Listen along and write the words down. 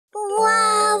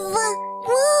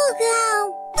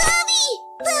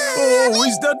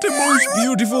that the most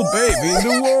beautiful baby in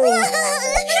the world?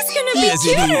 He's gonna be Yes,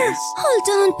 it cuter. is. Hold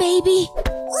on, baby.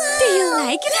 Do you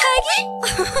like it, Huggy?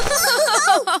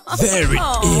 There it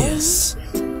is.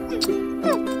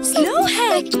 Slow,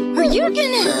 Hug, or you're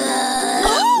gonna...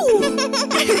 Oh!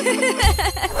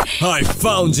 I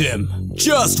found him.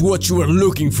 Just what you were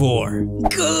looking for.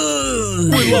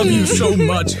 Good. We love you so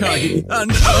much, Huggy.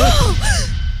 And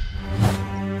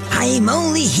I'm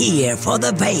only here for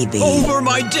the baby. over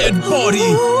my dead body.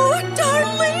 Oh,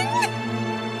 darling!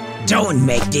 Don't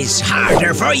make this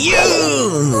harder for you.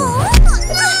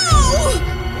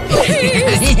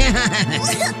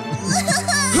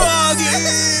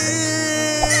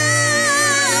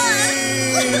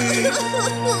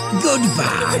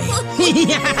 Goodbye.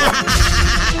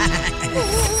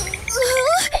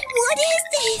 What is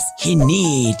this? He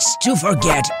needs to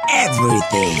forget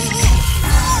everything.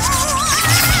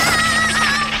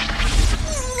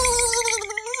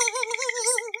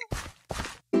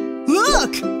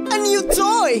 Look! A new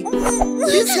toy!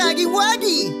 It's Huggy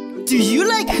Wuggy! Do you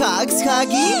like hugs,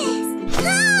 Huggy?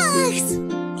 Hugs!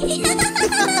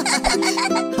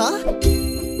 Huh?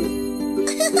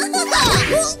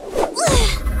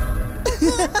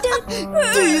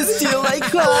 Do you still like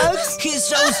hugs? He's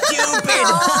so stupid.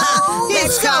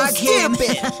 He's so hug him.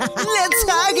 stupid! Let's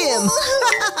hug him!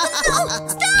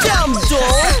 Dumb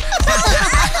doll!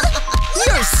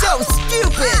 You're so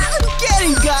stupid! Get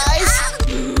him, guys!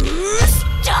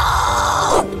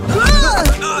 Stop!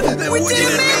 We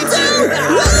didn't mean to!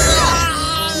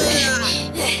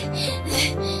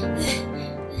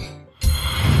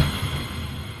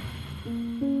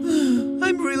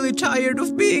 I'm really tired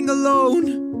of being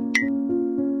alone.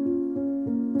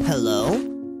 Hello?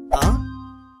 Huh?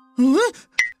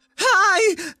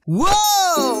 Hi!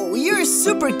 Whoa! You're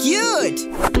super cute!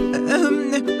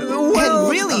 Well... And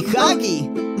really huggy!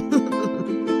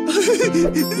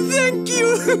 Thank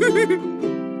you!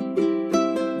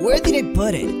 Where did I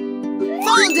put it?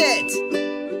 Found it!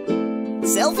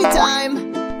 Selfie time!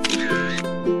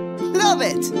 Love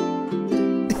it!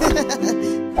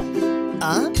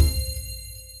 Huh?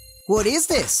 What is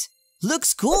this?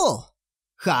 Looks cool!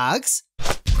 Hugs?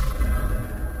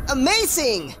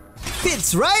 Amazing!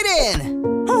 Fits right in!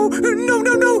 Oh, no,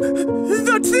 no, no!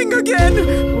 That thing again!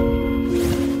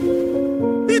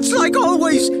 It's like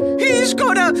always! He's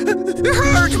gonna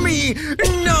hurt me!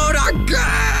 Not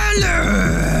again!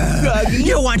 Huggy?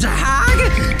 You want a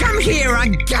hug? Come here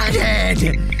and get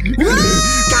it.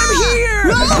 Come here.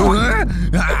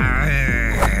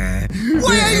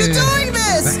 Why are you doing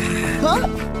this? Huh?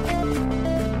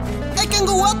 I can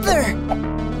go up there!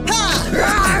 Ha!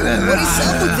 What is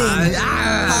up with him?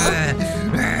 Huh?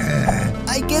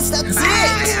 I guess that's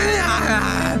it!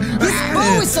 His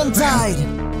bow is untied!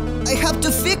 I have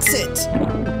to fix it!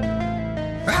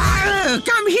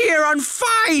 Come here and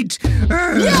fight.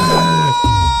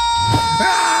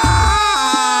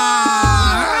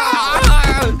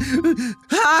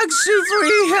 Hugs,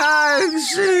 free hugs!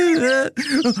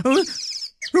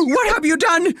 What have you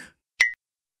done?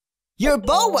 Your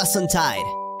bow was untied!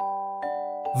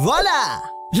 Voila!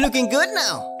 Looking good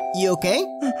now! You okay?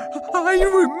 I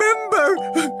remember!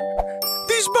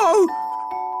 This bow!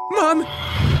 Mom!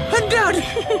 And Dad!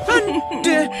 And...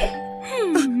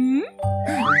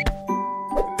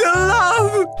 the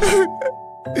love!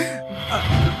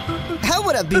 I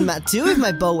would have been mad too if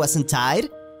my bow wasn't tied.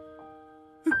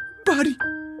 But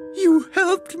you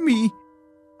helped me.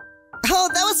 Oh,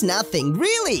 that was nothing,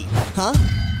 really! Huh?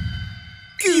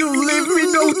 You leave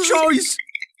me no choice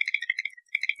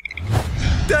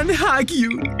than hug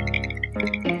you.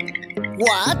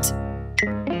 What?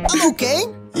 I'm okay?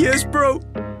 Yes, bro.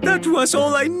 That was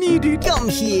all I needed. Come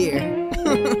here.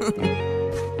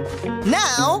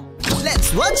 Now,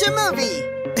 let's watch a movie.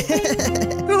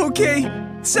 Okay,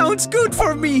 sounds good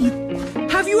for me.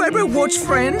 Have you ever watched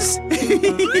Friends?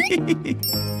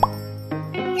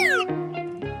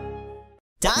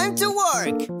 Time to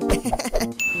work.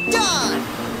 Done.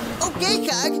 Okay,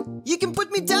 Hug, you can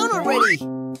put me down already.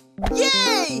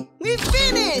 Yay! We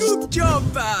finished! Good job,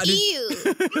 Bad. Ew.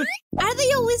 Are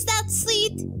they always that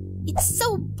sweet? It's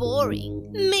so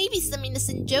boring. Maybe some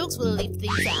innocent jokes will lift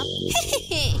things up.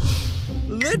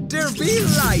 Let there be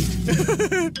light.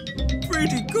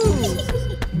 Pretty cool.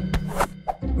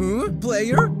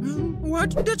 Player?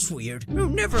 What? That's weird.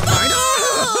 Never mind.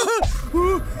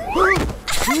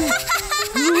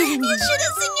 You should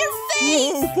have seen your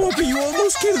face! Oh, Poppy, you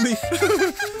almost killed me.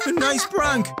 A nice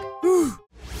prank.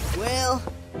 Well,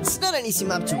 it's not an easy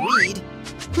map to read.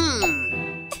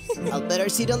 I'll better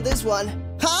sit on this one.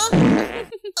 Huh?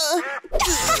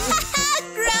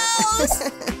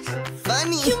 Gross!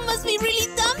 Funny. You must be really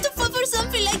dumb to fall for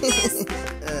something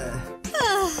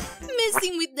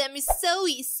so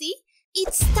easy.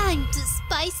 It's time to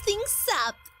spice things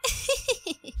up.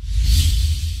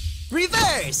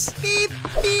 Reverse! Beep,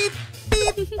 beep,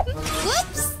 beep.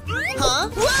 Whoops! Huh?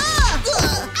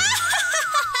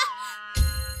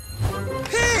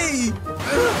 Hey!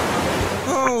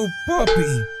 Oh,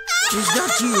 Poppy. Is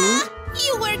that you?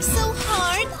 You work so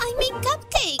hard, I make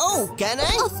cupcakes. Oh, can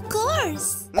I? Of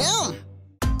course. Yum.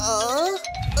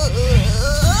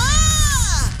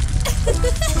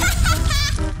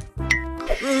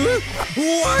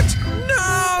 What?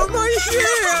 No, my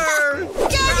hair!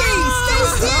 Huggy, stay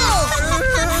still!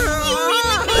 You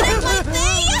really made up my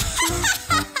day.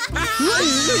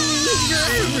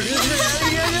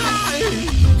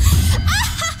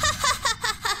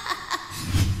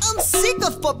 I'm sick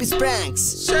of Poppy's pranks.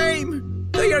 Same.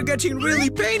 They are getting really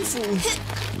painful.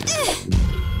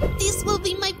 This will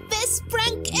be my best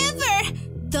prank ever.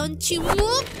 Don't you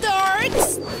move,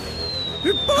 dorks.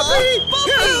 Poppy!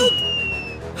 Help!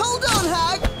 Hold on,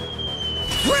 Hug!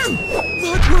 Well,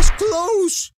 that was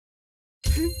close.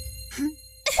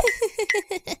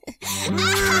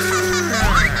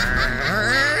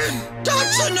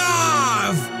 That's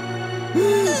enough!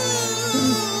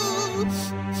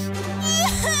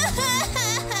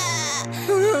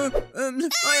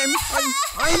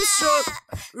 I'm sorry.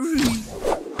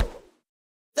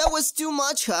 That was too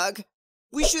much, Hug.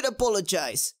 We should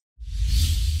apologize.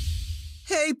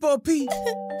 Hey, Poppy.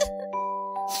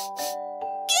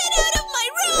 Get out of my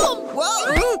room! Whoa!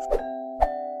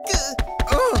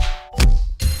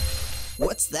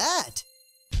 What's that?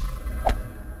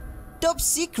 Top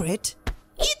secret?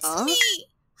 It's me!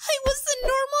 I was a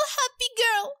normal happy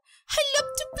girl. I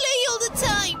loved to play all the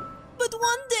time. But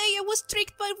one day I was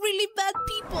tricked by really bad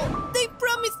people. They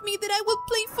promised me that I would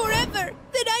play forever,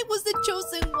 that I was the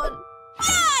chosen one.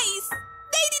 Lies!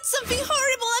 They did something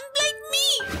horrible and blamed me!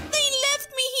 They left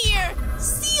me here,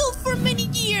 sealed for many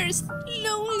years,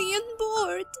 lonely and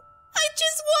bored. I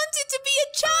just wanted to be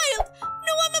a child!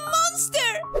 No, I'm a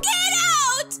monster! Get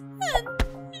out! And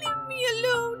leave me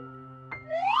alone.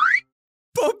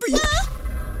 Poppy!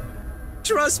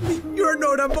 Trust me, you're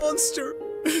not a monster.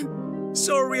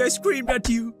 Sorry I screamed at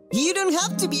you. You don't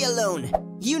have to be alone.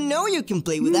 You know you can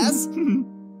play with us.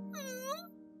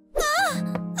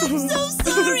 I'm so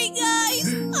sorry,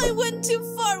 guys! I went too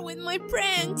far with my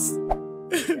pranks.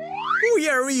 We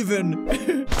are even.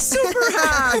 Super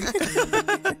hug!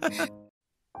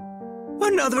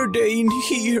 Another day in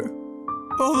here,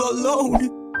 all alone.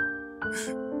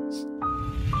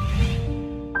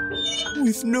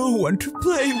 With no one to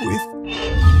play with.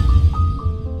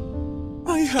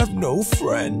 I have no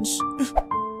friends.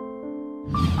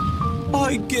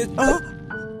 I get...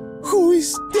 who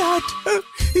is that?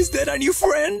 Is that a new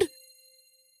friend?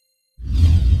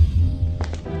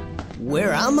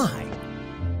 Where am I?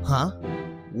 Huh?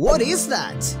 What is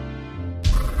that?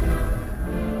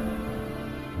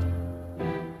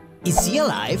 Is he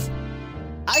alive?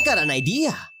 I got an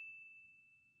idea.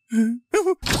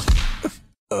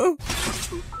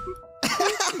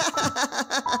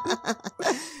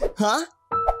 Huh?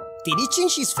 Did he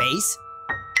change his face?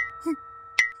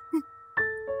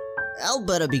 I'll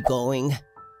better be going.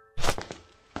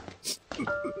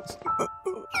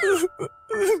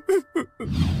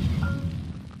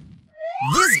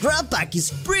 This GrabPack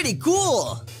is pretty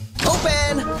cool!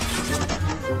 Open!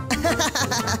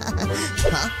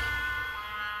 Huh?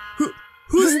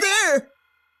 Who's there?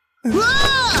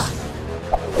 Ah!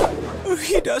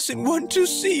 He doesn't want to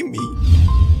see me.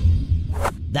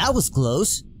 That was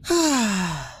close.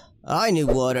 I need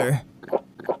water.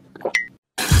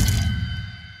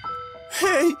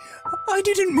 Hey, I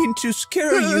didn't mean to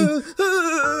scare you.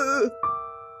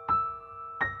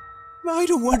 I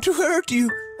don't want to hurt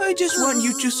you. I just want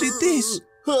you to see this.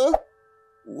 Huh?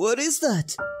 What is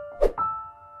that?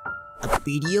 A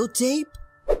videotape?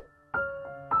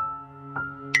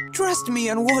 Trust me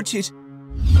and watch it.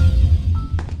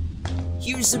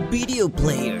 Here's a video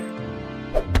player.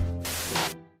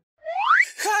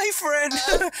 Hi, friend.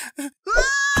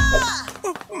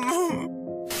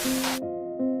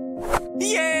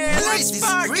 Yeah, What is let's this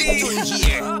party. freak doing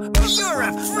here? You're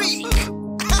a freak!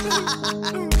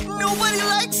 Nobody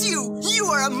likes you! You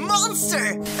are a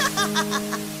monster!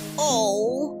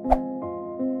 Oh.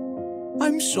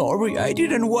 I'm sorry, I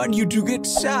didn't want you to get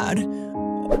sad.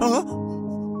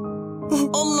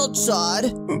 I'm not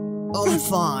sad. I'm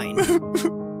fine.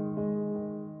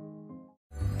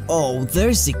 Oh,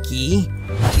 there's the key.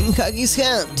 In Huggy's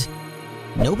hand.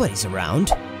 Nobody's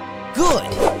around. Good.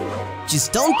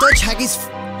 Just don't touch Huggy's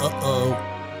uh-oh.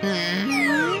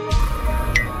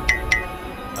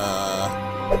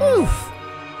 Whew.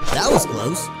 That was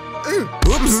close.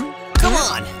 Oops. Come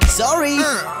on, Sorry.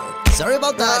 Sorry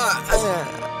about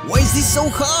that. Why is this so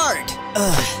hard?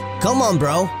 Come on,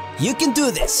 bro. You can do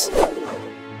this.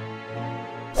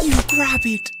 You grab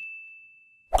it.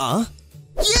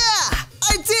 Yeah!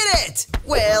 I did it!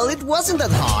 Well, it wasn't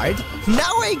that hard.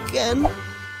 Now I can...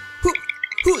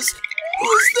 Who's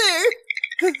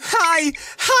there? Hi!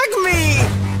 Hug me!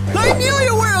 I knew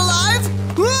you were alive!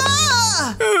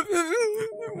 Ah!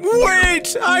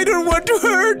 Wait! I don't want to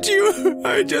hurt you.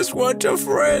 I just want a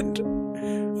friend.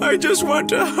 I just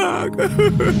want a hug.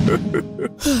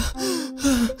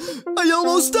 I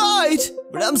almost died,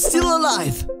 but I'm still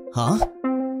alive. Huh?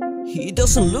 He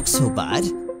doesn't look so bad.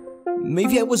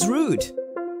 Maybe I was rude.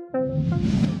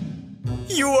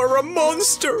 You are a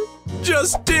monster.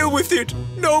 Just deal with it.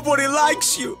 Nobody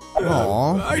likes you.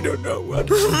 I don't know what.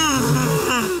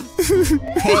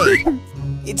 Hey,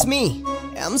 it's me.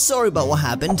 I'm sorry about what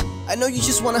happened. I know you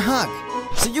just want a hug,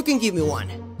 so you can give me one.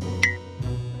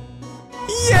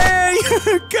 Yay!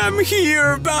 Come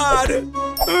here, bud.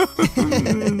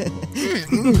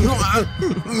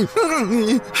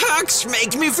 Hugs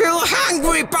make me feel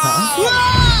hungry, bud.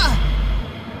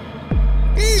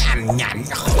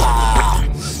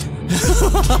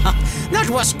 That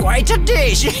was quite a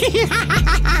dish.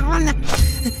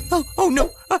 Oh no,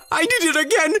 I did it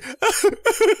again.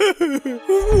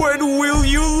 When will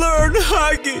you learn,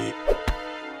 Huggy?